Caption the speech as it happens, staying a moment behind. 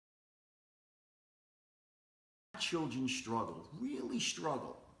children struggle, really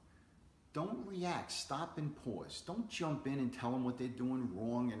struggle, don't react. Stop and pause. Don't jump in and tell them what they're doing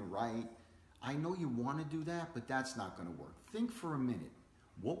wrong and right. I know you want to do that, but that's not going to work. Think for a minute.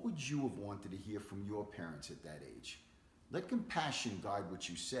 What would you have wanted to hear from your parents at that age? Let compassion guide what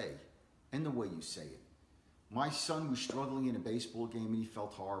you say and the way you say it. My son was struggling in a baseball game and he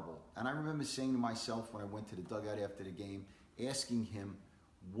felt horrible. And I remember saying to myself when I went to the dugout after the game, asking him,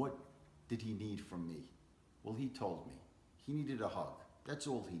 what did he need from me? Well, he told me. He needed a hug. That's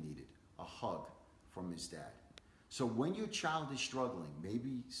all he needed, a hug from his dad. So when your child is struggling,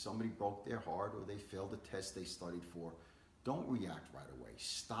 maybe somebody broke their heart or they failed a test they studied for, don't react right away.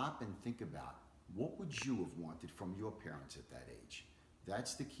 Stop and think about, what would you have wanted from your parents at that age?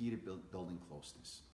 That's the key to building closeness.